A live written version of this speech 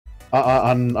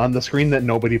on the screen that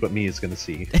nobody but me is going to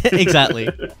see. Exactly.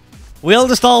 We'll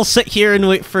just all sit here and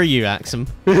wait for you, Axum.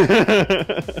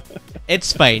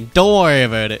 It's fine. Don't worry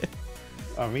about it.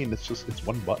 I mean, it's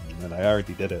one button, and I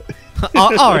already did it.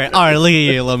 Alright, look at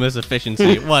you, Lumus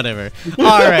efficiency, whatever.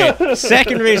 Alright,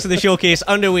 second race of the showcase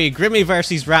underway, Grimy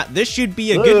versus Rat. This should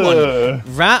be a good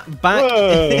one. Rat back...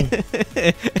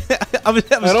 I was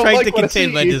trying to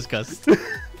contain my disgust.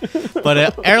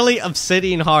 But early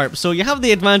Obsidian Harp. So you have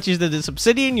the advantage that it's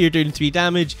Obsidian, you're doing 3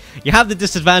 damage. You have the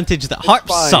disadvantage that Harp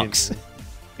sucks.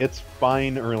 It's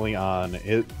fine early on.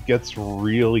 It gets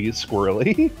really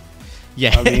squirrely.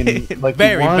 Yeah, I mean, like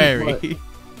very.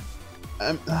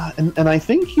 And I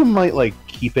think you might like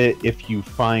keep it if you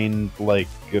find like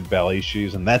good ballet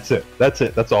shoes, and that's it.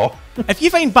 That's all. If you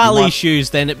find ballet shoes,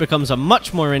 then it becomes a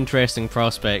much more interesting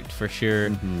prospect for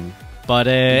sure. But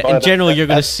in general, you're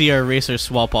going to see our racers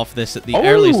swap off this at the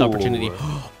earliest opportunity.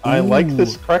 I like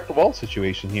this cracked wall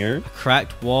situation here.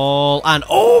 Cracked wall, and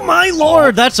oh my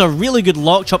lord, that's a really good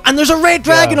lock chop. And there's a red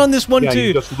dragon on this one too.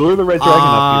 You just lure the red dragon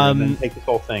up here and then take this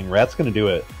whole thing. Rat's going to do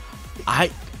it.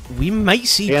 We might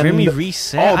see Grimy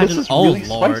reset. This is really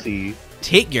lord, spicy.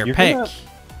 Take your pick.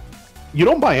 You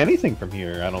don't buy anything from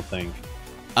here, I don't think.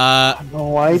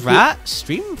 No, Rat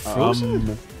stream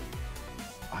frozen.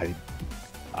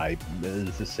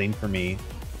 It's the same for me.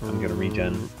 I'm gonna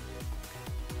regen.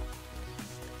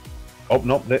 Oh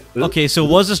no! Okay, so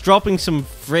was this dropping some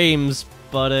frames?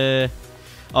 But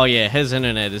oh yeah, his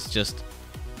internet is just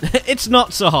it's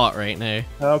not so hot right now.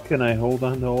 How can I hold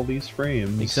on to all these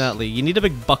frames? Exactly. You need a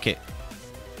big bucket.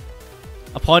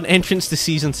 Upon entrance to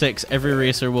Season 6, every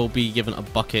racer will be given a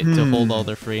bucket to hold all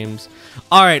their frames.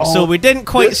 Alright, so we didn't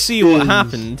quite see what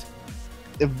happened.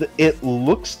 It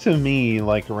looks to me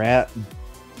like Rat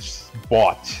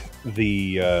bought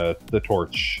the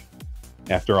torch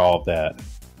after all of that.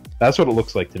 That's what it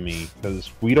looks like to me,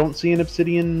 because we don't see an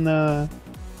Obsidian...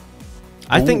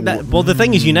 I think that... Well, the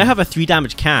thing is, you now have a 3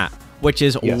 damage cat, which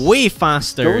is way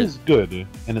faster. It is good,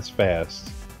 and it's fast.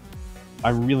 I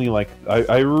really like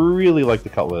the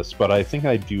Cutlass, but I think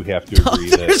I do have to agree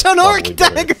that there's an Orc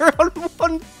Dagger on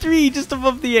 1-3 just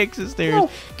above the exit stairs.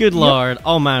 Good lord.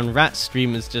 Oh man, Rat's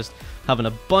stream is just having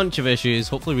a bunch of issues.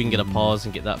 Hopefully we can get a pause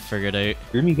and get that figured out.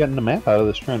 Grimy getting the map out of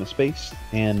this trying to space,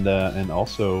 and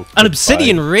also... An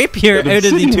Obsidian Rapier out of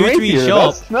the 2-3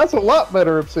 shop. That's a lot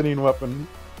better Obsidian weapon.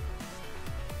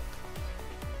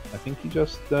 I think you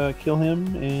just kill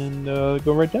him and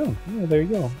go right down. Yeah, there you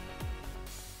go.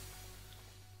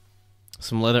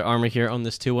 Some leather armor here on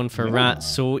this 2-1 for Rat.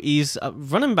 So he's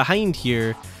running behind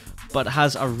here, but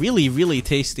has a really, really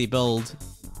tasty build.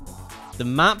 The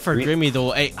map for Grimy,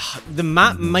 though, the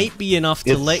map might be enough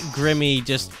to let Grimy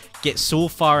just get so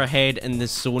far ahead in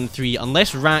this Zone 3,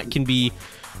 unless Rat can be...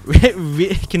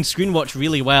 can screen watch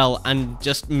really well and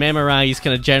just memorize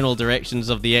kind of general directions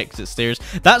of the exit stairs.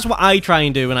 That's what I try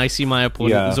and do when I see my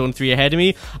opponent in Zone 3 ahead of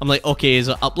me. I'm like, okay, is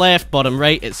it up left, bottom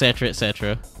right, etc,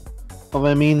 etc. Well,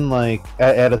 I mean, like,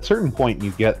 at a certain point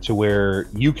you get to where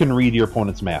you can read your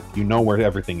opponent's map. You know where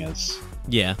everything is.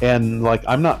 Yeah. And, like,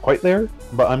 I'm not quite there,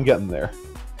 but I'm getting there.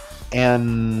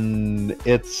 And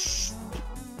it's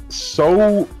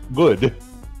so good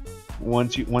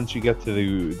once you get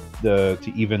to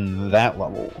to even that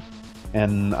level.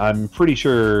 And I'm pretty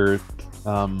sure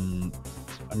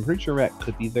Rat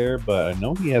could be there, but I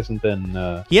know he hasn't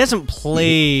been he hasn't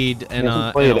played in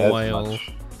a while.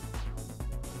 Much.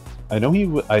 I know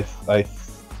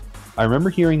I remember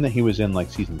hearing that he was in like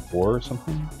Season 4 or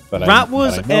something. But Rat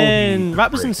was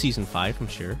in Season 5, I'm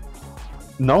sure.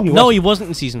 No, he wasn't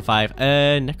in Season 5.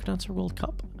 Necrodancer World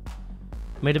Cup?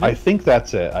 Might have been. I think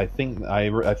that's it. I think I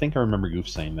remember Goof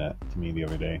saying that to me the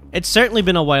other day. It's certainly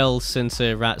been a while since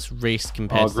Rat's raced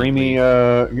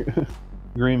competitively.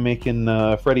 Grimy making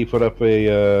Freddy put up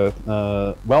a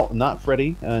well, not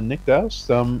Freddy, Nick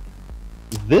Doust.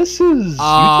 This is you take the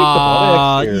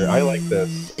blood axe here. I like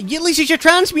this. At least you should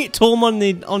transmute Tome on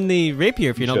the rapier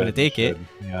if you're not going to take it.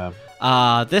 Yeah.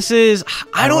 This is...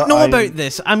 I don't know about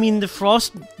this. I mean, the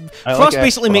Frost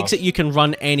basically makes it you can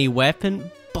run any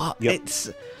weapon, but it's...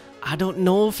 I don't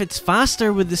know if it's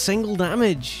faster with the single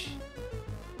damage.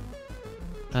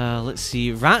 Let's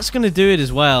see. Rat's going to do it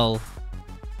as well,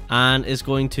 and is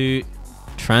going to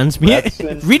transmute.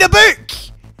 Read a book!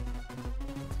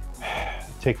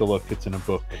 Take a look. It's in a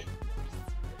book.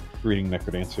 Reading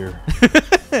Necrodancer.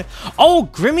 Oh,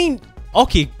 Grimy...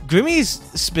 Okay, Grimmy's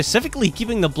specifically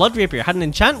keeping the Blood Rapier, had an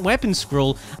enchant weapon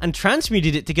scroll, and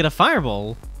transmuted it to get a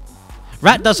fireball.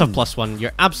 Rat does have +1,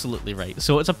 you're absolutely right.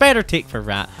 So it's a better take for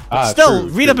Rat. But still,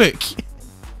 read a book!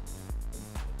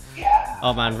 Yeah.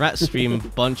 Oh man, Rat stream,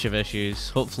 bunch of issues.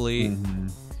 Hopefully...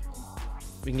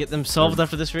 We can get them solved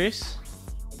after this race.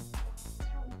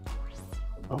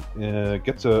 Oh,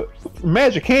 gets a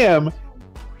magic ham.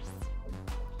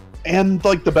 And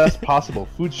like the best possible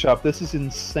food shop. This is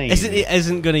insane.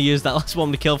 Isn't going to use that last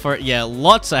one to kill for it. Yeah,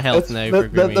 lots of health now for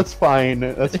Grimy. That's fine.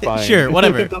 That's fine. Sure,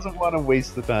 whatever. It doesn't want to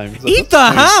waste the time. Eat the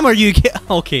ham, are you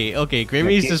okay,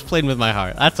 Grimy's just playing with my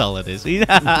heart. That's all it is.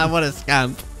 What a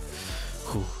scamp.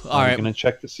 Alright. I'm going to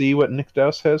check to see what Nick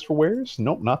Douse has for wares.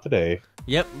 Nope, not today.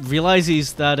 Yep,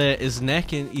 realizes that he's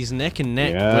neck and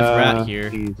neck with Rat here.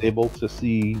 He's able to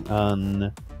see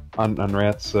on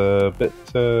Rat's bit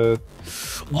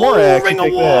more Ring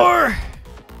of War!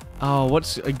 Oh,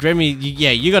 what's Grimy?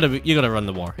 Yeah, you gotta run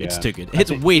the war. It's too good.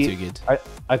 It's way too good.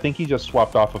 I think he just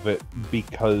swapped off of it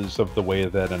because of the way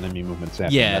that enemy movements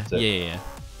happen. That's it. Yeah.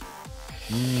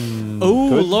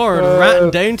 Oh Lord,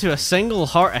 Rat down to a single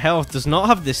heart of health does not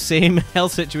have the same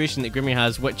health situation that Grimy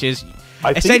has, which is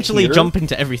essentially jump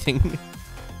into everything.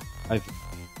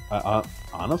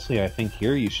 Honestly, I think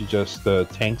here you should just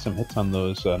tank some hits on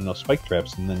those spike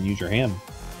traps and then use your ham.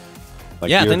 Like,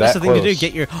 yeah, I think that's the thing to do.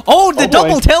 Get your the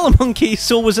double telemonkey,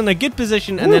 so was in a good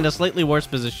position and then a slightly worse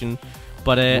position,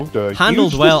 but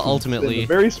handled well ultimately. In a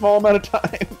very small amount of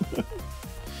time.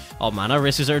 Oh man, our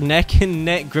races are neck and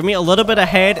neck. Grimy a little bit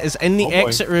ahead is in the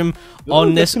exit room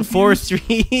on this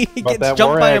 4-3. Gets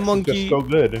jumped by a monkey. Just so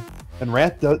good. And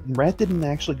Rat didn't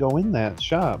actually go in that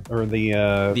shop or the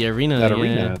arena. That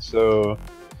arena. So,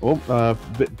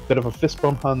 bit of a fist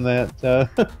bump on that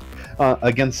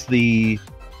against the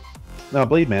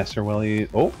Blade Master.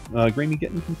 Well, Grimy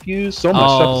getting confused. So much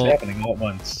stuff is happening all at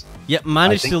once. Yep,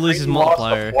 managed to lose his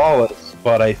multiplier. Flawless,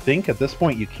 but I think at this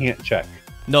point you can't check.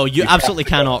 No, you absolutely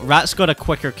cannot. Rat's got a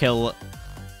quicker kill.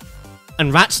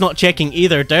 And Rat's not checking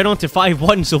either. Down onto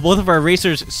 5-1, so both of our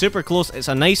racers super close. It's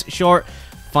a nice short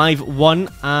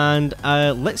 5-1,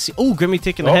 and let's see. Oh, Grimy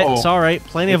taking a hit. It's alright.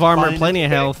 Plenty of armor, plenty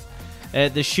of health.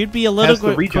 This should be a little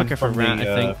bit quicker for Rat, I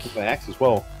think. The axe as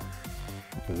well.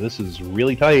 Because this is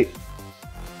really tight.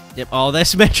 Yep,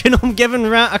 this metronome giving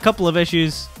Rat a couple of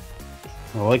issues.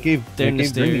 Well, it gave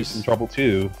Grimy some trouble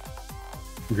too.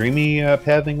 Grimy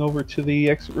pathing over to the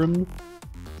exit room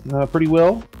pretty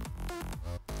well.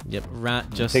 Yep, Rat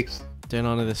just takes down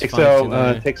onto this takes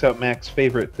out Mac's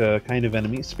favorite kind of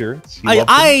enemy, spirits.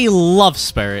 I love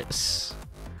spirits.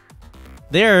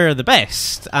 They're the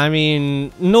best. I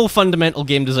mean, no fundamental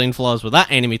game design flaws with that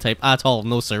enemy type at all.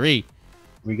 No siree.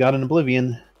 We got an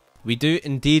Oblivion. We do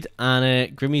indeed,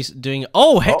 and Grimmy's doing.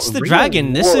 Hits the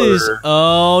dragon. This is.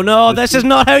 Oh no, this is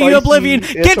not how you Oblivion.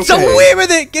 Gets away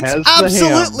with it. Gets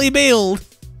absolutely bailed.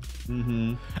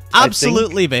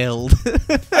 Absolutely bailed.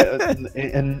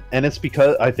 and it's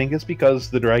because I think it's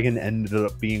because the dragon ended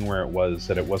up being where it was,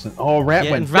 that it wasn't. Rat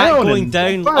went down. Going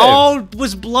down.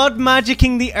 Was blood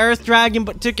magicking the earth dragon,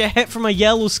 but took a hit from a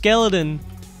yellow skeleton,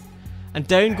 and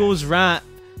down goes Rat.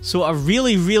 So a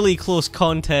really, really close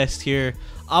contest here.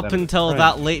 Up until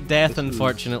that late death,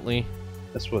 unfortunately.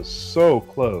 This was so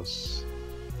close.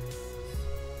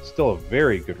 Still a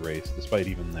very good race, despite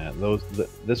even that.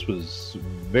 This was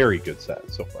very good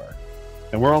set so far.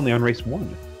 And we're only on race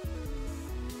 1.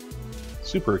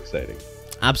 Super exciting.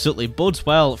 Absolutely. Bodes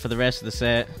well for the rest of the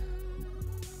set.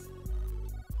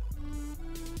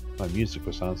 My music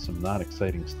was on some not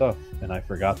exciting stuff, and I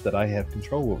forgot that I have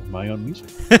control over my own music.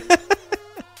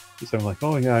 So I'm like,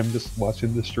 I'm just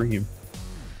watching the stream.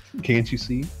 Can't you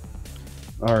see?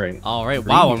 Alright.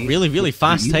 Wow, a really, really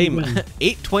fast time.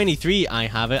 8:23 I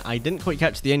have it. I didn't quite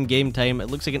catch the in-game time. It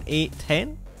looks like an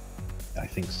 8:10? I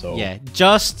think so. Yeah,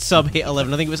 just sub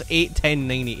 8:11. I think it was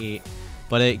 8:10.98.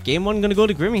 But game 1 gonna go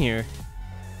to Grimy here.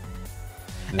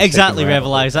 Exactly,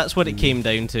 Revelize. That's what it came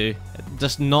down to.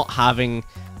 Just not having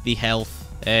the health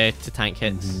to tank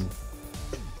hits.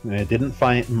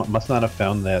 I must not have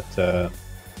found that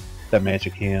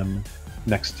magic ham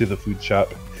next to the food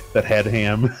shop that had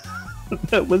ham.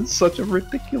 That was such a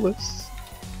ridiculous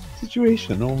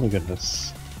situation. Oh my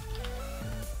goodness.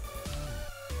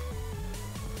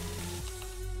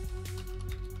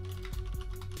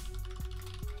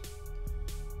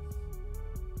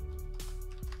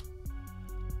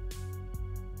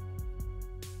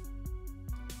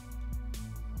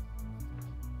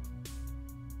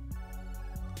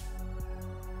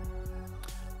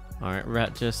 Alright,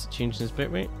 Rat just changing his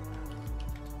bitrate.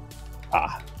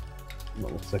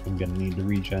 Well, looks like I'm gonna need to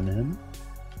regen him.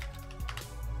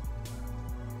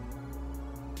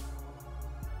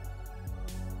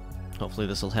 Hopefully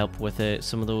this will help with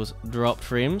some of those dropped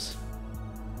frames.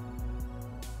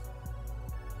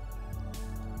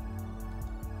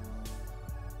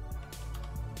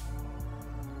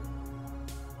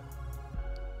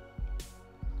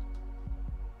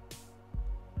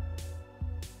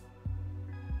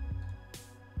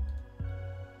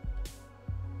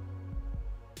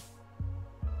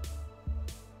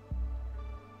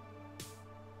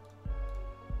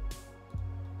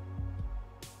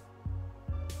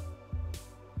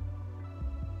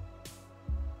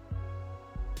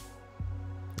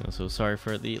 So sorry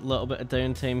for the little bit of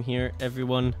downtime here,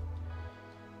 everyone.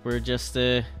 We're just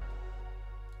getting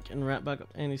Rat back up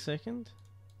any second.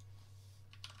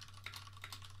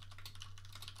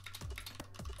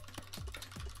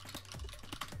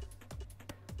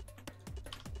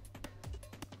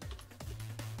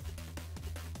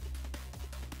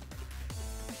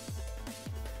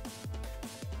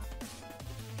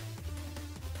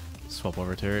 Swap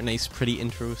over to her nice pretty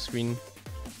intro screen.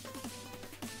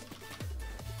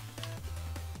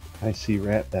 I see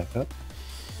Rat back up.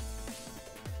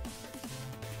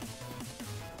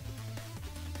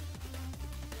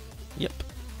 Yep.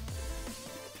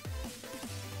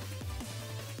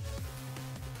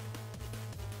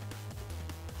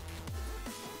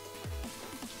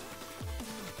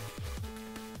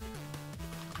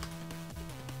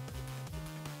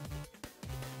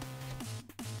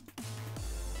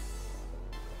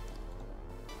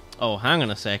 Oh, hang on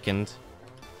a second.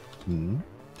 Hmm.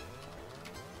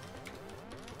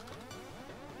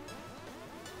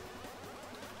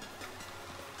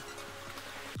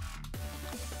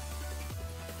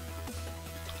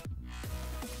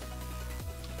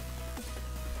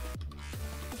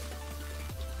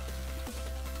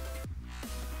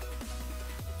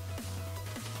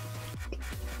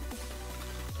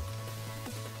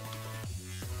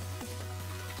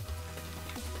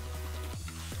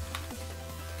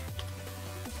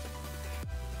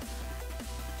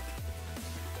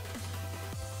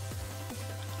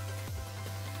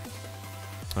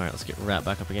 Alright, let's get Rat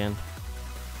back up again.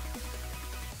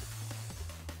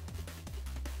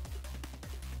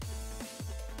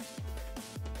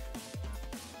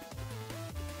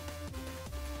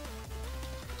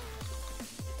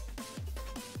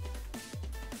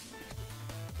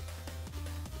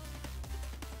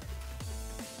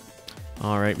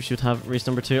 Alright, we should have race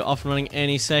number 2 off and running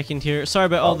any second here. Sorry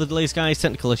about all the delays, guys.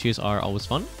 Technical issues are always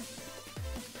fun.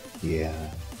 Yeah.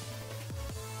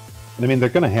 I mean, they're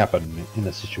going to happen in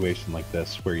a situation like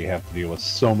this where you have to deal with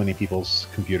so many people's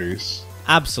computers.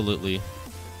 Absolutely.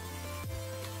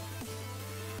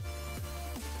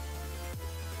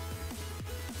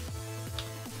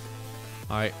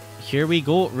 Alright, here we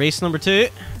go. Race number 2.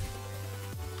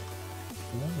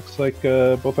 Well, looks like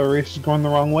both our races going the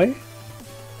wrong way.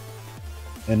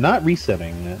 And not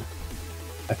resetting.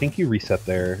 I think you reset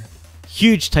there.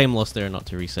 Huge time loss there not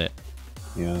to reset.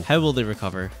 Yeah. How will they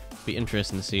recover? Be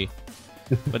interesting to see.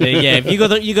 But yeah, if you go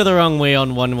the wrong way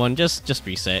on 1-1, just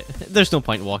reset. There's no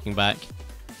point walking back.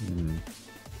 Mm.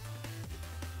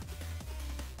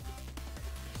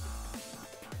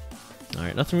 All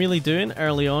right, nothing really doing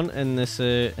early on in this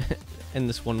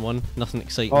 1-1. Nothing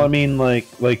exciting. Well, I mean,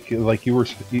 like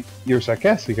you're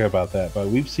sarcastic about that, but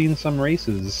we've seen some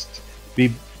races be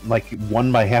like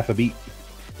won by half a beat.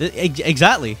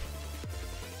 Exactly.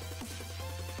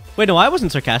 Wait, no, I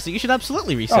wasn't sarcastic. You should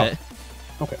absolutely reset.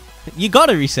 Oh. Okay. You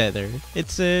gotta reset there.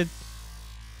 It's you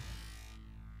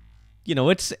know,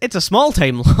 it's a small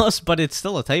time loss, but it's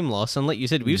still a time loss. And like you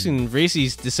said, we've seen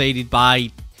races decided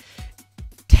by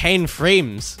 10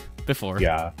 frames before.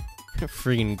 Yeah.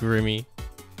 Friggin' Grimy.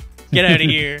 Get out of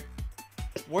here.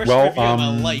 Worst review of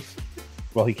my life.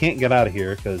 Well, he can't get out of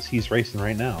here because he's racing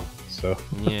right now. So.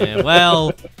 Yeah.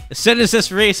 Well, as soon as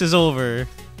this race is over,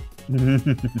 we're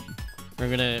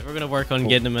gonna work on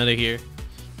getting him out of here.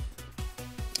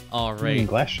 All right.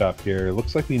 Glass shop here.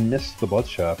 Looks like we missed the blood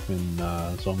shop in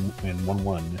zone in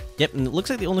 1-1. Yep, and it looks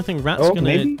like the only thing Rat's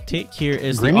gonna take here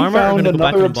is Grimy the armor. Found I'm gonna go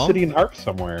back another in the bomb. obsidian harp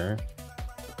somewhere.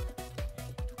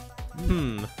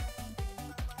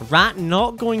 Rat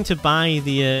not going to buy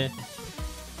the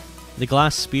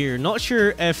glass spear. Not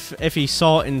sure if he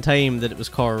saw in time that it was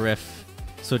core riff,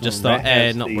 so just thought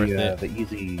not worth it. The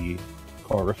easy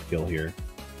core riff kill here.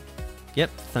 Yep,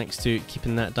 thanks to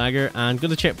keeping that dagger. And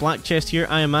gonna check black chest here,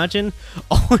 I imagine.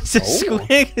 Oh, it's a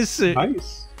Squig.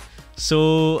 Nice.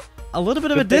 So a little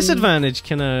bit of a disadvantage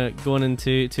kind of going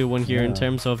into 2-1 here in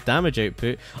terms of damage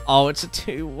output. Oh, it's a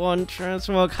 2-1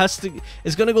 transmog.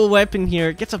 Is gonna go weapon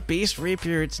here. Gets a base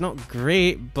rapier. It's not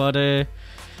great, but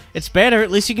it's better. At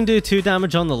least you can do 2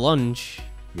 damage on the lunge.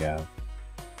 Yeah.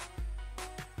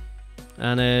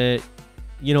 And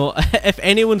you know, if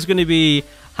anyone's gonna be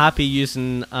happy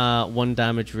using 1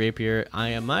 damage rapier, I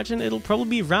imagine it'll probably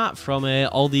be Rat from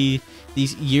all these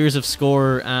years of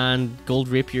score and gold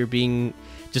rapier being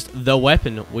just the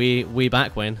weapon way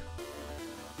back when.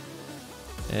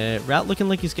 Rat looking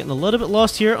like he's getting a little bit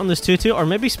lost here on this 2-2, or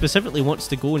maybe specifically wants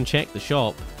to go and check the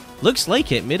shop. Looks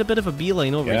like it. Made a bit of a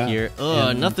beeline over here.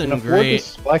 Ugh, nothing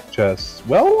great. Black chest.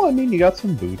 Well, I mean, you got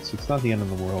some boots. It's not the end of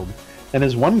the world. And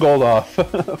is 1 gold off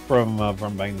from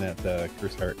buying that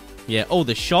Curse Heart. Yeah. Oh,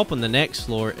 the shop on the next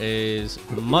floor is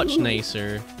much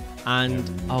nicer. And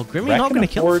oh, Grimy not going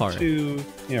to kill for it.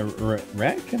 Yeah,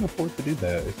 Rat can afford to do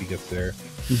that if he gets there.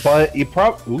 But you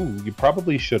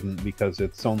probably shouldn't, because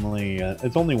it's only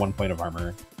 1 point of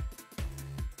armor.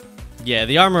 Yeah,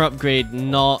 the armor upgrade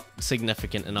not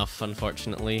significant enough,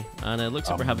 unfortunately. And it looks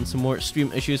like we're having some more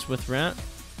stream issues with Rat.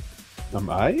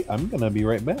 I'm gonna be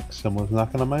right back. Someone's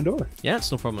knocking on my door. Yeah,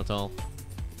 it's no problem at all.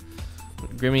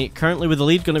 Grimy currently with the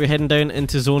lead, going to be heading down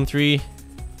into Zone 3.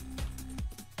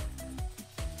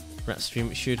 Rat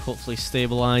stream should hopefully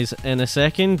stabilize in a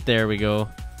second. There we go.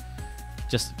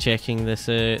 Just checking this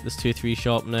 2-3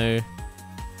 shop now,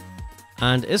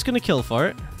 and it's going to kill for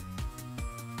it.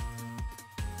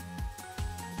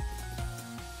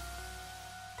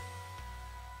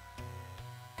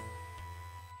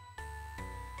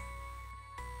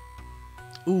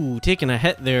 Ooh, taking a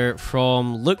hit there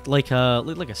from looked like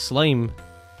a slime.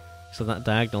 So that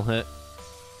diagonal hit.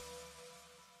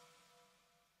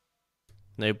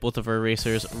 Now both of our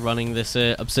racers running this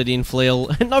obsidian flail.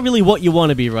 Not really what you want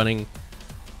to be running.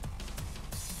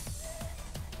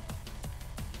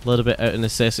 A little bit out of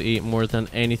necessity more than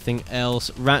anything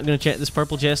else. Rat gonna check this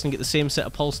purple chest and get the same set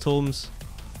of pulse tomes.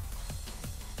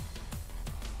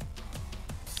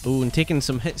 Oh, and taking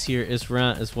some hits here is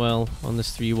Rat as well on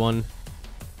this 3-1.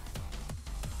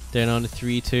 Down on to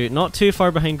 3-2. Not too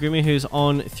far behind Grimy, who's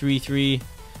on 3-3.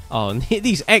 Oh, and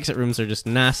these exit rooms are just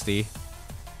nasty.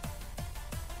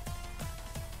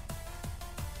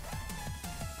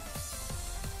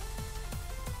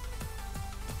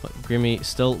 But Grimy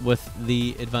still with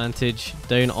the advantage.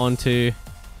 Down onto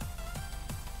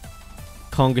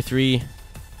Conga 3.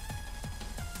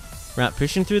 Rat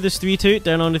pushing through this 3-2.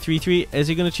 Down onto 3-3. Is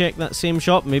he going to check that same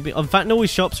shop? Maybe. In fact, no, his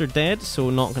shops are dead, so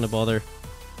not going to bother.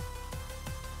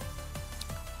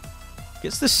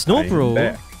 Gets the snow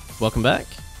bro. Welcome back.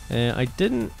 I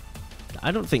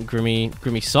don't think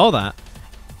Grimy saw that.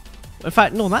 In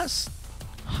fact, no, that's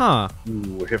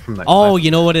Ooh, hit from that. Oh, you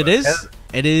know what it is?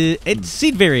 It's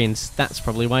seed variance. That's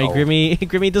probably why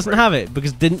Grimy doesn't have it,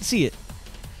 because didn't see it.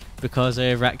 Because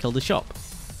Rat killed the shop.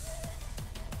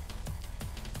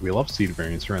 We love seed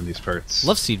variance around these parts.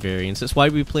 Love seed variance. That's why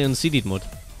we play on seeded mode.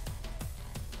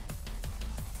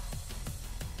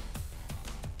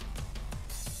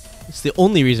 It's the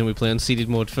only reason we play on seeded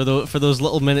mode, for those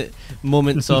little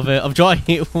moments of joy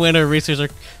when our racers are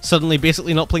suddenly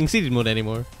basically not playing seeded mode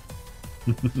anymore.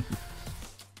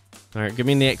 Alright, give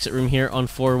me in the exit room here on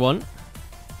 4-1.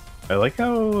 I like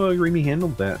how Grimy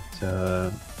handled that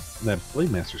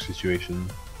Blade Master situation.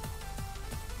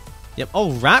 Yep.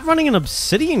 Oh, Rat running an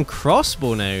obsidian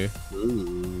crossbow now.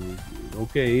 Ooh,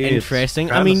 okay.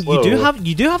 Interesting. I mean,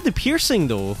 you do have the piercing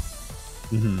though.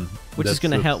 Which is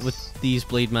going to help with these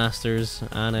Blade Masters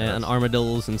and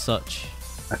Armadillos and such.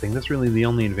 I think that's really the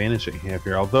only advantage that you have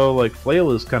here. Although, like,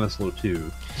 Flail is kind of slow too.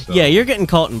 So. Yeah, you're getting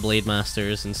caught in Blade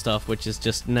Masters and stuff, which is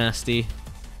just nasty.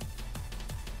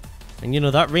 And you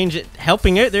know, that range,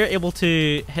 helping out, they're able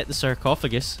to hit the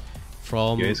sarcophagus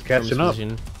from. Yeah, he's catching up.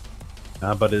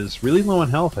 But is really low on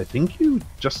health. I think you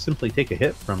just simply take a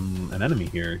hit from an enemy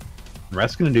here. And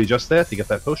Rat's going to do just that to get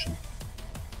that potion.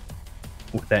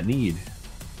 With that need.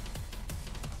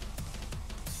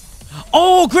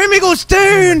 Oh, Grimy goes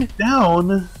down!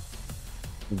 Down?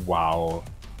 Wow.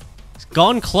 He's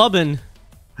gone clubbing.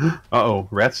 Uh-oh,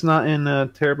 Rat's not in a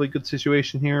terribly good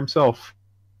situation here himself.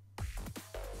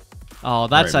 Oh,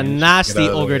 that's a nasty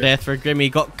ogre death for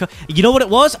Grimy. You know what it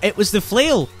was? It was the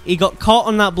flail. He got caught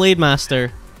on that Blade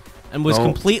Master and was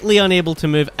completely unable to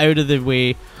move out of the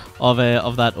way of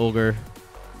that ogre.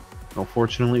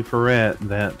 Unfortunately for Rat,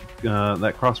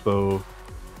 that crossbow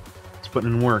is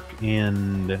putting in work,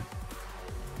 and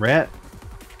Rat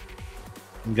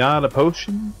got a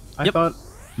potion. I thought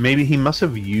maybe he must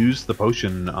have used the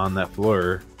potion on that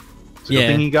floor. It's a good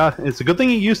thing he got. It's a good thing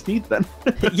he used Teeth then.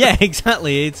 Yeah,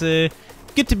 exactly. It's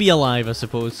good to be alive, I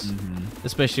suppose,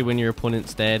 especially when your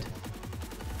opponent's dead.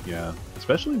 Yeah,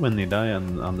 especially when they die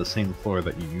on the same floor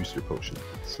that you used your potion.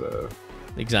 It's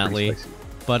exactly.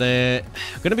 But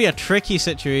gonna be a tricky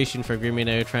situation for Grimy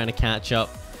now, trying to catch up.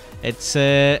 It's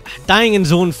dying in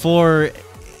zone 4.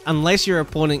 Unless your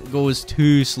opponent goes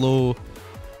too slow,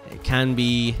 it can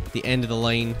be the end of the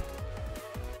line.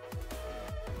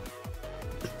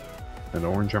 That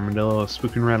orange armadillo is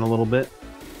spooking around a little bit.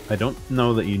 I don't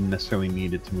know that you necessarily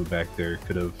needed to move back there.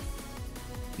 Could have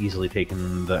easily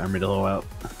taken the armadillo out.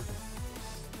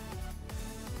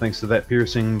 Thanks to that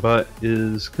piercing, but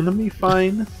is gonna be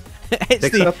fine.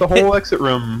 Takes up the whole exit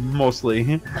room,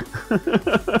 mostly.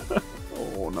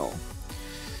 Oh no.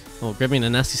 Oh, Grimy in a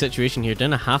nasty situation here,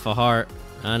 down a half a heart,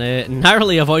 and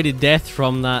narrowly avoided death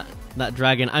from that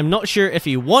dragon. I'm not sure if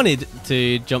he wanted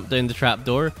to jump down the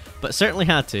trapdoor, but certainly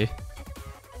had to.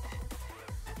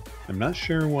 I'm not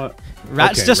sure what...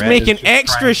 Rat's okay, just Rat making just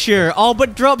extra sure, all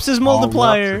but drops his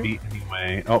multiplier.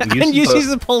 Anyway. Oh, And uses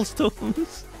the pulse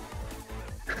totems.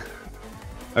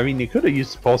 I mean, you could have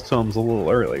used the pulse totems a little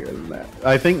earlier than that.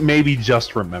 I think maybe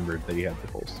just remembered that he had the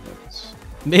pulse totems.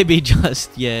 Maybe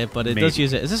just, yeah, but it does Maybe.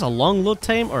 use it. Is this a long load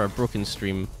time or a broken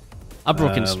stream? A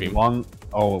broken stream. Long...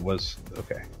 Oh, it was...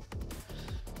 Okay.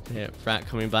 Yeah, Rat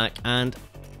coming back, and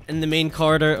in the main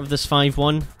corridor of this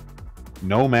 5-1.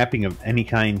 No mapping of any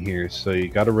kind here, so you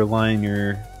got to rely on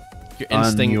your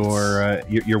instincts,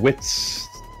 your wits,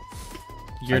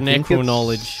 your necro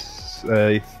knowledge.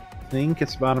 I think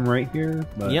it's bottom right here.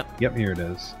 But yep, here it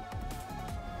is.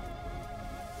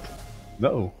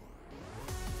 No.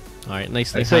 All right,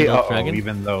 nicely I say handled, Dragon.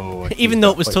 even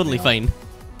though it was totally fine.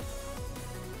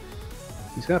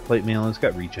 He's got plate mail. He's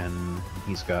got regen.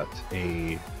 He's got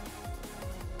a...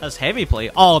 That's heavy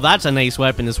plate. Oh, that's a nice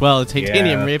weapon as well. A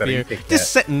titanium Yeah, rapier.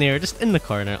 Just sitting there, just in the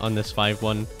corner on this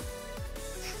 5-1.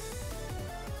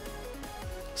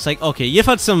 It's like, okay, you've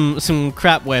had some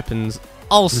crap weapons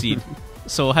all seed.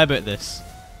 So how about this?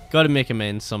 Gotta make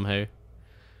amends somehow.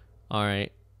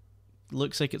 Alright.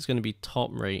 Looks like it's gonna be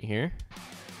top right here.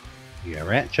 Yeah,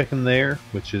 Rat checking there,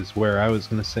 which is where I was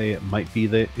gonna say it might be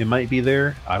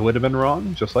there. I would have been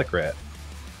wrong, just like Rat.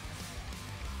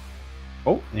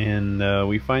 Oh, and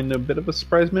we find a bit of a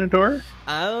surprise Minotaur.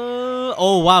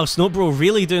 Oh wow, Snowbro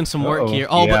really doing some work here.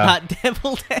 Oh, yeah. but that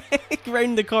devil deck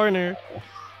round the corner.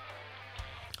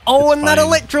 Oh, It's and that fine.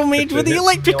 Electro Mage If with it the hits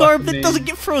electric the orb electro that doesn't mage.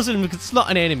 get frozen because it's not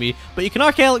an enemy. But you can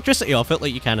arc electricity off it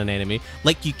like you can an enemy.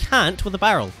 Like you can't with a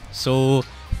barrel. So...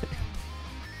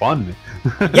 Fun.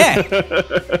 Yeah!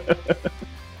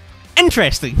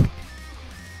 Interesting.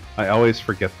 I always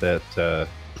forget that...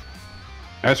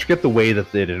 I always forget the way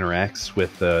that it interacts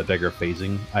with dagger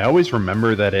phasing. I always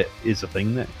remember that it is a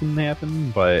thing that can happen,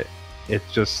 but it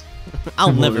just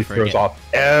I'll never completely throws forget.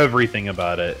 off everything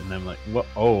about it, and I'm like, what?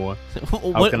 Oh,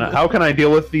 What- how can I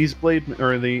deal with these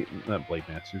not blade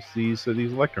masters, these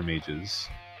electro mages?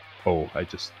 Oh, I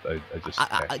just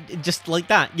just like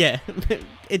that, yeah.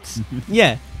 It's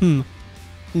yeah.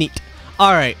 Neat.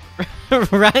 All right,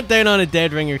 Rat down on a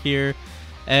dead ringer here.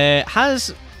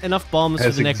 Has enough bombs for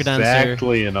has the Necrodancer,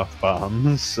 exactly enough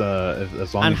bombs,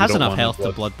 as long and as has you don't enough want health to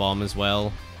to blood bomb as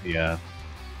well. Yeah.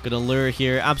 Gonna lure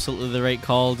here, absolutely the right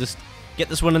call. Just get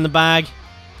this one in the bag.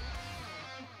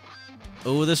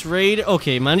 Oh, this raid.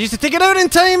 Okay, manages to take it out in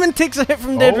time and takes a hit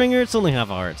from Dead Ringer. It's only half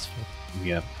a heart.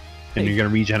 Yeah. And Hey. you're gonna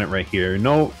regen it right here.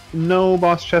 No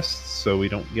boss chests, so we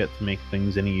don't get to make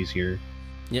things any easier.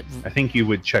 Yep. I think you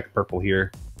would check purple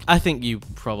here. I think you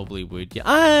probably would. Yeah.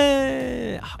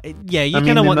 Yeah. You I mean,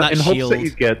 kind of want that in hopes shield. that you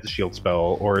get the shield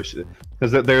spell, or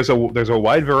because there's a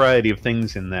wide variety of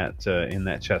things in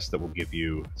that chest that will give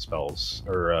you spells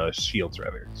or shields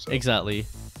rather. So. Exactly.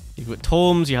 You've got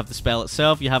tomes. You have the spell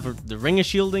itself. You have the ring of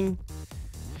shielding.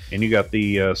 And you got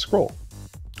the scroll.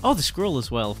 Oh, the scroll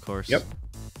as well, of course. Yep.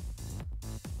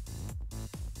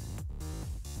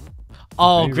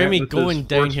 Oh, Okay, Grimy Rat with going his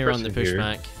down first here on the person here.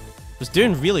 pushback. Was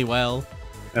doing really well.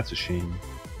 That's a shame.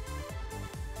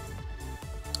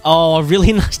 Oh, a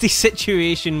really nasty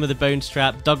situation with a bounce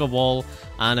trap, dug a wall,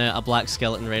 and a black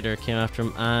skeleton raider came after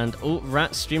him. And oh,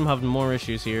 Rat's stream having more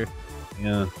issues here.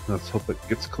 Yeah, let's hope it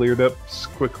gets cleared up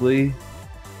quickly.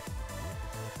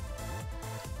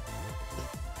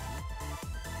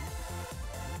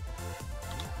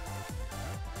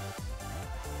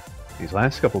 These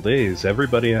last couple days,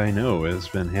 everybody I know has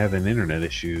been having internet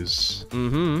issues.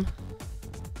 Mm-hmm.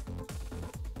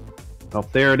 Oh,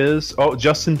 there it is. Oh,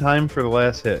 just in time for the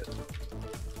last hit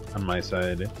on my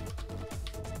side.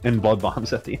 And blood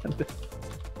bombs at the end.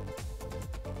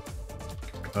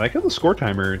 I like how the score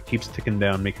timer keeps ticking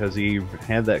down because he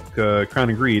had that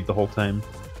Crown of Greed the whole time.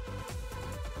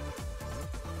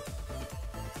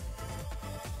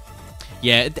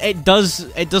 Yeah, it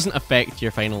doesn't affect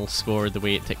your final score the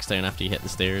way it ticks down after you hit the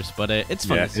stairs, but it's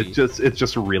fun Yeah, to see. it's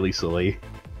just really silly.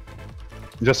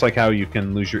 Just like how you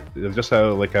can lose your,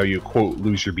 how you quote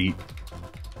lose your beat.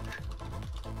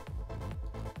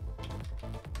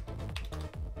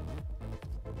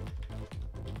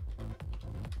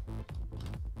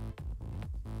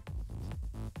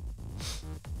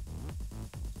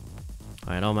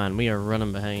 Alright, oh man, we are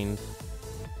running behind.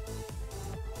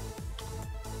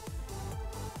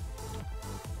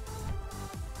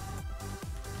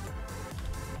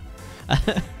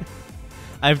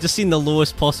 I've just seen the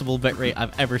lowest possible bitrate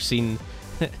I've ever seen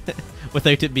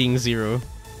without it being 0.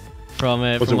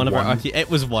 from one of our RT. It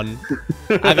was 1.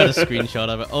 I got a screenshot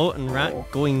of it. Oh, and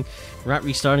Rat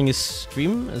restarting his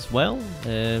stream as well.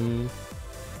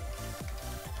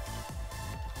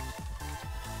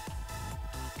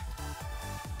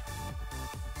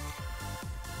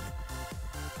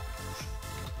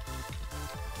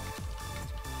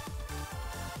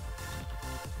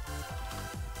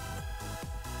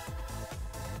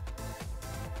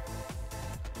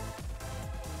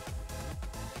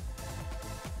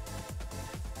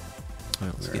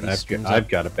 Right, let's get these streams I've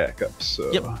got a backup,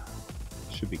 so yep.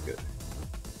 Should be good.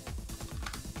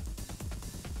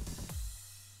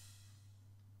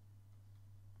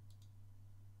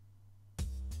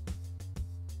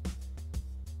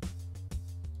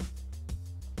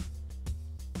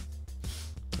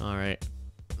 All right,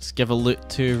 let's give a loot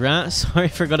to Rat. Sorry, I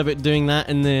forgot about doing that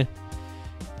in the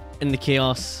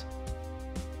chaos.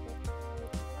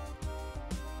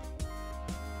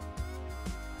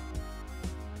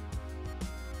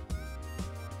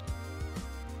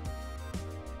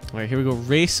 Alright, here we go.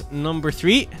 Race number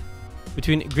 3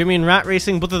 between Grimy and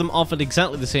RatRacing. Both of them off at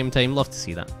exactly the same time. Love to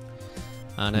see that.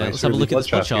 And nice, let's have a look at the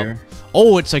spot shop. Here.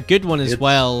 Oh, it's a good one as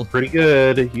well. Pretty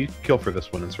good. You kill for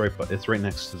this one. It's right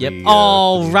next to the.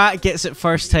 Oh, Rat gets it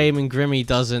first time and Grimy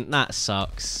doesn't. That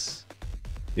sucks.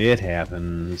 It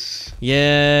happens.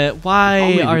 Yeah.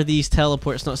 Why are these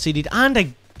teleports not seeded? And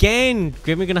again,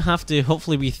 Grimy gonna have to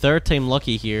hopefully be 3rd time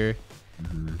lucky here.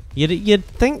 Mm-hmm. You'd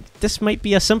think this might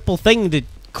be a simple thing to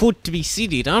code to be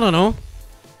seeded. I don't know.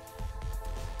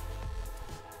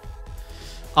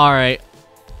 All right.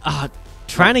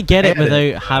 Trying to get it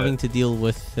without having to deal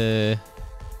with. I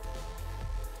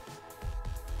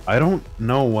don't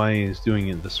know why he's doing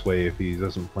it this way if he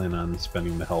doesn't plan on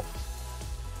spending the health.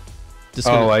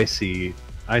 I see.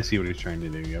 I see what he's trying to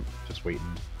do. Yep, just waiting.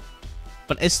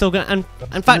 But it's still gonna. And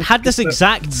in fact, had this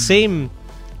exact same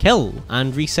kill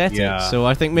and reset it. So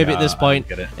I think maybe at this point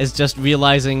is just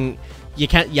realizing you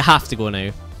can't. You have to go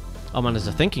now. Oh man, there's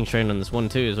a thinking shrine on this one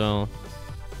too as well.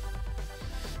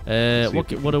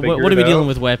 What are we dealing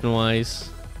with weapon wise?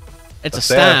 It's a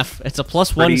staff. It's a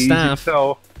 +1 staff.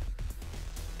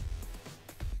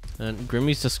 And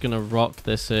Grimy's just gonna rock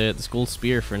this this gold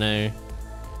spear for now,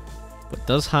 but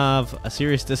does have a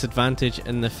serious disadvantage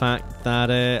in the fact that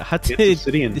it had to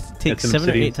take 7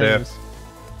 or 8 times.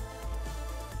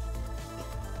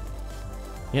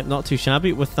 Yep, not too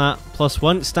shabby with that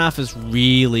 +1. Staff is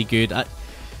really good.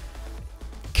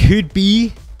 Could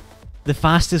be the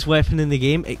fastest weapon in the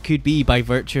game. It could be by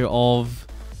virtue of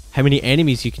how many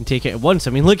enemies you can take out at once.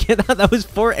 I mean, look at that. That was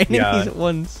 4 enemies at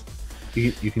once.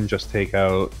 You can just take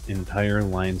out entire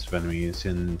lines of enemies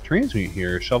and transmute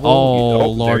here. Shovel. Oh,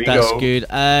 Lord, that's good.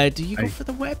 Do you go for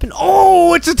the weapon?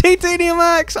 Oh, it's a titanium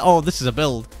axe. Oh, this is a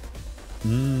build.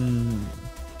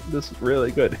 This is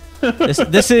really good.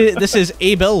 this is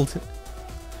a build.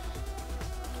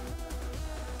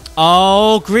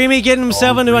 Oh, Grimy getting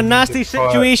himself into a nasty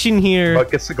situation here.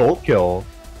 But gets the gold kill.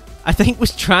 I think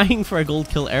was trying for a gold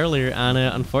kill earlier and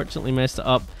unfortunately messed it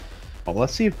up. Well,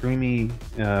 let's see if Grimy.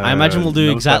 I imagine we'll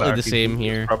do exactly the same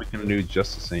here. Probably going to do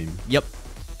just the same. Yep.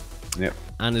 Yep.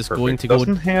 And is going to go.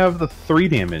 Doesn't have the 3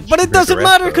 damage. But it doesn't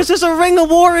matter because there's a ring of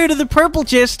war out of the purple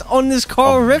chest on this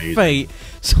Coral Rift fight.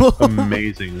 So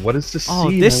amazing. What is this seed? Oh,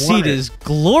 this seed is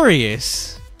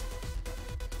glorious.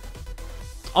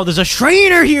 Oh, there's a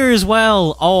Shriner here as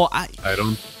well. Oh, I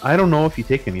don't know if you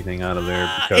take anything out of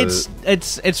there because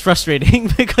it's frustrating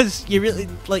because you really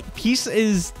like peace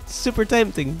is super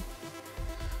tempting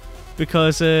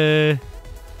because yeah,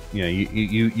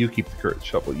 you keep the courage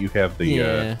shovel. You have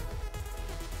the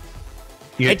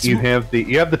you have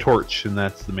the torch, and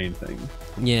that's the main thing.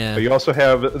 Yeah, but you also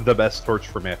have the best torch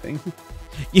for mapping.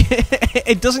 Yeah,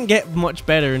 it doesn't get much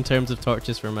better in terms of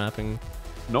torches for mapping.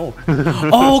 No.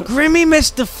 Oh, Grimy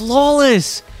missed the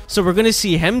flawless. So we're gonna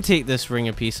see him take this ring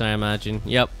of peace, I imagine.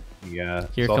 Yep. Yeah.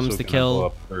 Here comes the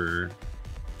kill.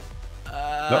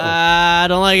 I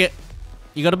don't like it.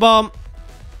 You got a bomb.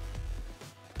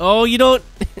 Oh, you don't.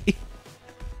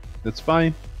 That's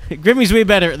fine. Grimy's way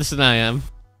better at this than I am.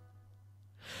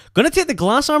 Gonna take the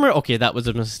glass armor. Okay, that was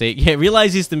a mistake. Yeah,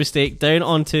 realizes the mistake. Down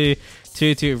onto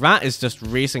 2-2. Rat is just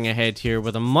racing ahead here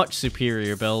with a much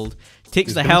superior build.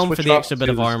 Takes the helm for the extra bit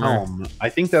of armor. I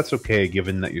think that's okay,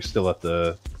 given that you're still at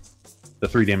the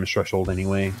 3 damage threshold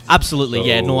anyway. Absolutely, so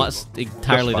yeah. No, that's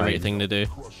entirely the right thing to do.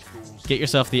 Get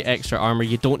yourself the extra armor.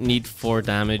 You don't need 4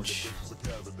 damage.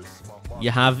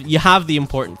 You have the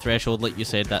important threshold, like you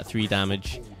said, that 3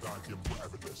 damage.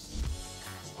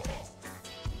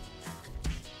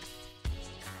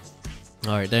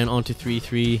 Alright, down onto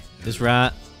 3-3 is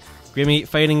Rat. Grimy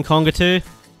fighting Conga 2.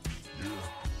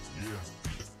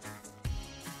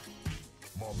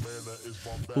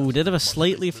 Ooh, did have a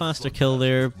slightly faster kill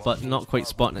there, but not quite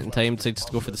spotting it in time. Decides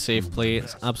to go for the safe play.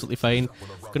 It's absolutely fine.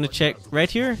 Gonna check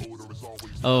red here.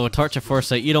 Oh, Torch of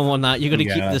Foresight. You don't want that. You gotta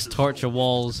keep this Torch of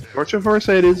Walls. Torch of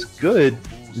Foresight is good,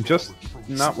 just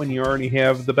not when you already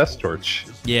have the best torch.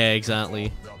 Yeah,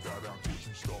 exactly.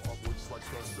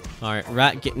 Alright,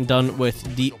 Rat getting done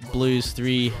with Deep Blues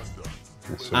 3.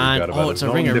 So And, it's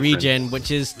a Ring of Regen,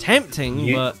 which is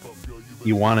tempting, but...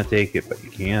 You want to take it, but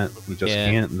you can't. You just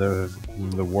can't.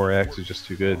 The War Axe is just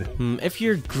too good. If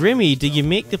you're Grimy, do you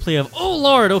make the play of... Oh,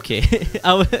 Lord, okay.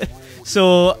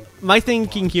 So, my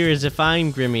thinking here is if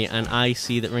I'm Grimy and I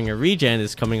see that Ring of Regen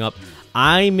is coming up,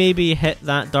 I maybe hit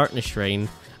that Darkness Shrine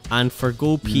and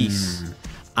forgo Peace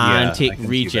and take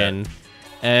Regen.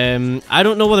 I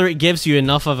don't know whether it gives you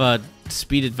enough of a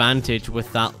speed advantage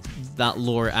with that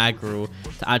lower aggro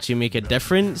to actually make a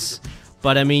difference,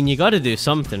 but I mean, you gotta do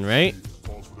something, right?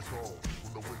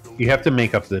 You have to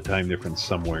make up the time difference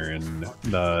somewhere, and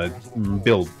the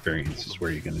build variance is where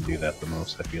you're going to do that the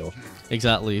most, I feel.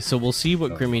 Exactly, so we'll see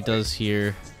what Grimy does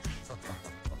here.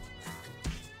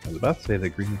 I was about to say that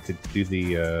Grimy could do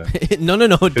the... no,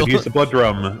 don't. Use the Blood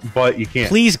Drum, but you can't.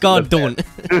 Please, God, don't.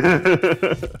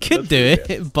 Could do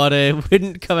it, but it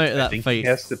wouldn't come out of that think fight. He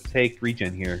has to take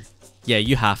regen here. Yeah,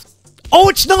 you have. Oh,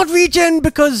 it's not regen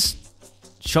because...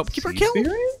 Shopkeeper kill?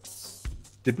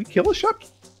 Did we kill a shopkeeper?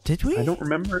 Did we? I don't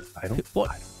remember.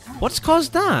 What's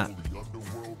caused that?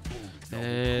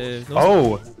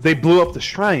 They blew up the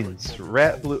shrines.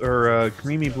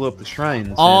 Grimy blew up the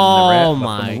shrines. Oh and the rat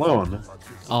my! left them alone.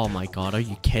 Oh my God! Are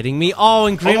you kidding me? Oh,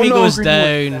 and Grimy goes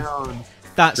down.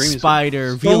 That Grimmy's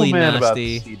spider, so really mad nasty. About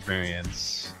the seed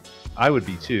variants. I would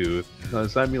be too,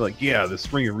 because I'd be like, yeah,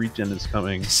 this Ring of Regen is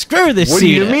coming. Screw this seed. What do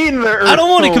you mean? I don't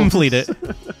want to complete it.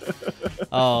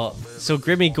 Oh, so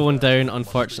Grimy going down,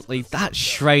 unfortunately. That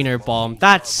Shriner bomb,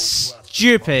 that's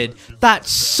stupid.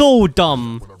 That's so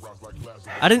dumb.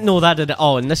 I didn't know that did it.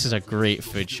 Oh, and this is a great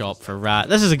food shop for Rat.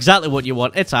 This is exactly what you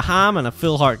want. It's a ham and a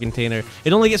full heart container.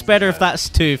 It only gets better if that's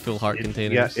 2 full heart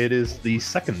containers. Yeah, it is the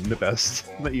second best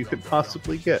that you could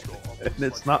possibly get. And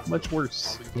it's not much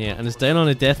worse. Yeah, and it's down on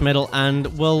a death medal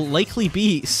and will likely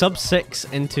be sub 6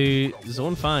 into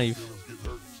zone 5.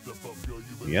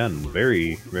 Yeah, and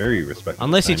very, very respectable.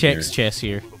 Unless he checks chess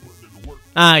here.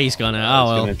 Ah, he's gonna. Oh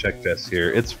well. He's gonna check chess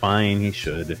here. It's fine. He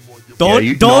should.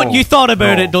 Don't. You thought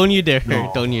about it. Don't you dare.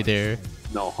 No. Don't you dare.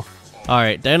 No. All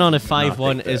right, down on a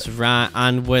 5-1 is Rat,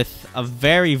 and with a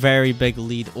very, very big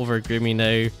lead over Grimy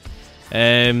now.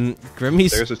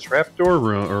 Grimy's. There's a trapdoor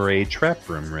room or a trap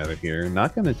room rather here.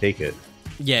 Not gonna take it.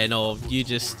 Yeah, no.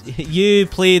 You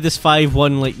play this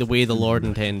 5-1 like the way the Lord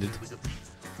intended.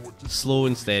 Slow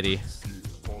and steady.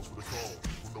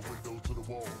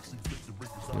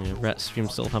 Yeah, Rat Stream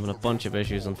still having a bunch of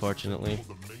issues, unfortunately.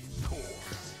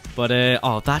 But, I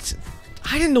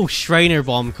didn't know Shriner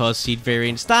Bomb caused seed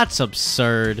variants. That's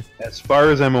absurd. As far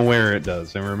as I'm aware, it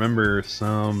does. I remember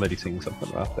somebody saying something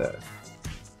about that.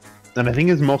 And I think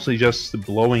it's mostly just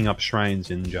blowing up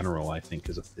shrines in general, I think,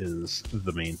 is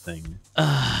the main thing.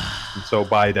 And so,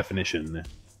 by definition,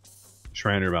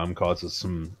 Shriner Bomb causes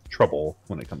some trouble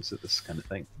when it comes to this kind of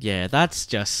thing. Yeah, that's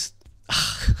just...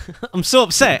 I'm so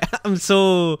upset. I'm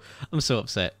so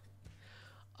upset.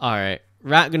 Alright.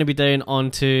 Rat gonna be down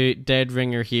onto Dead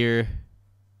Ringer here.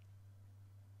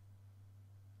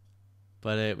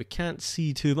 But we can't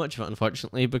see too much of it,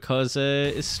 unfortunately, because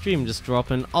his stream just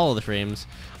dropping all the frames.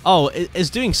 Oh, it's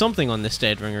doing something on this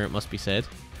Dead Ringer, it must be said.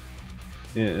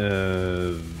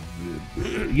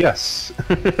 Yes.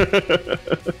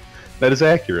 That is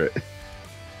accurate.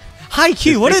 Hi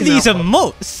Q, what are these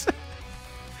emotes?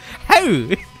 How?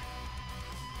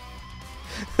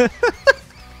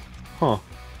 Huh.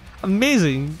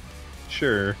 Amazing.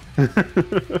 Sure. A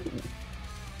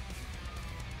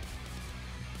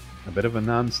bit of a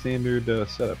non-standard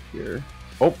setup here.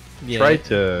 Oh, yeah. Try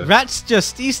to... Rat's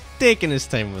he's taking his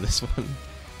time with this one.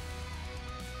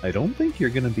 I don't think you're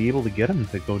going to be able to get him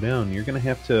to go down. You're going to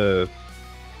have to...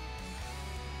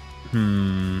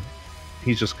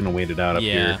 He's just going to wait it out up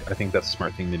here. I think that's a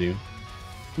smart thing to do.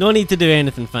 No need to do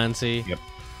anything fancy. Yep.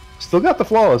 Still got the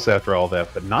flawless after all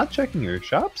that, but not checking your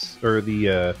shops? Or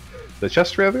the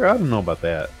chest rather? I don't know about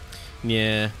that.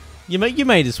 Yeah. You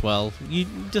might as well. You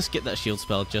just get that shield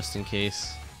spell just in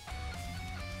case.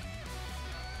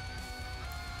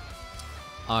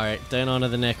 Alright, down onto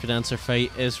the Necrodancer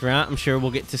fight is Rat. I'm sure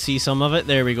we'll get to see some of it.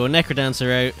 There we go,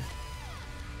 Necrodancer out.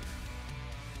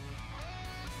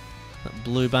 That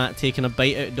blue bat taking a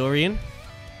bite out of Dorian.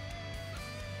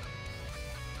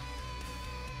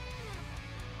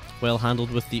 Well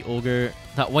handled with the Ogre.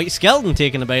 That white skeleton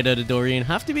taking a bite out of Dorian.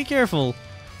 Have to be careful.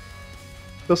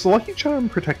 Does the Lucky Charm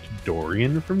protect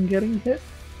Dorian from getting hit?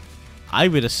 I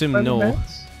would assume by the no.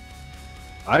 mats?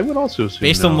 I would also assume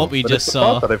Based no, on what we but just it's a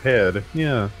saw. thought that I've had.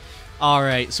 Yeah.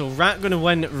 Alright, so Rat gonna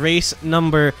win race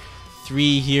number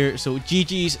 3 here. So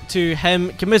GG's to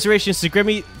him. Commiserations to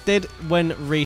Grimy, did win race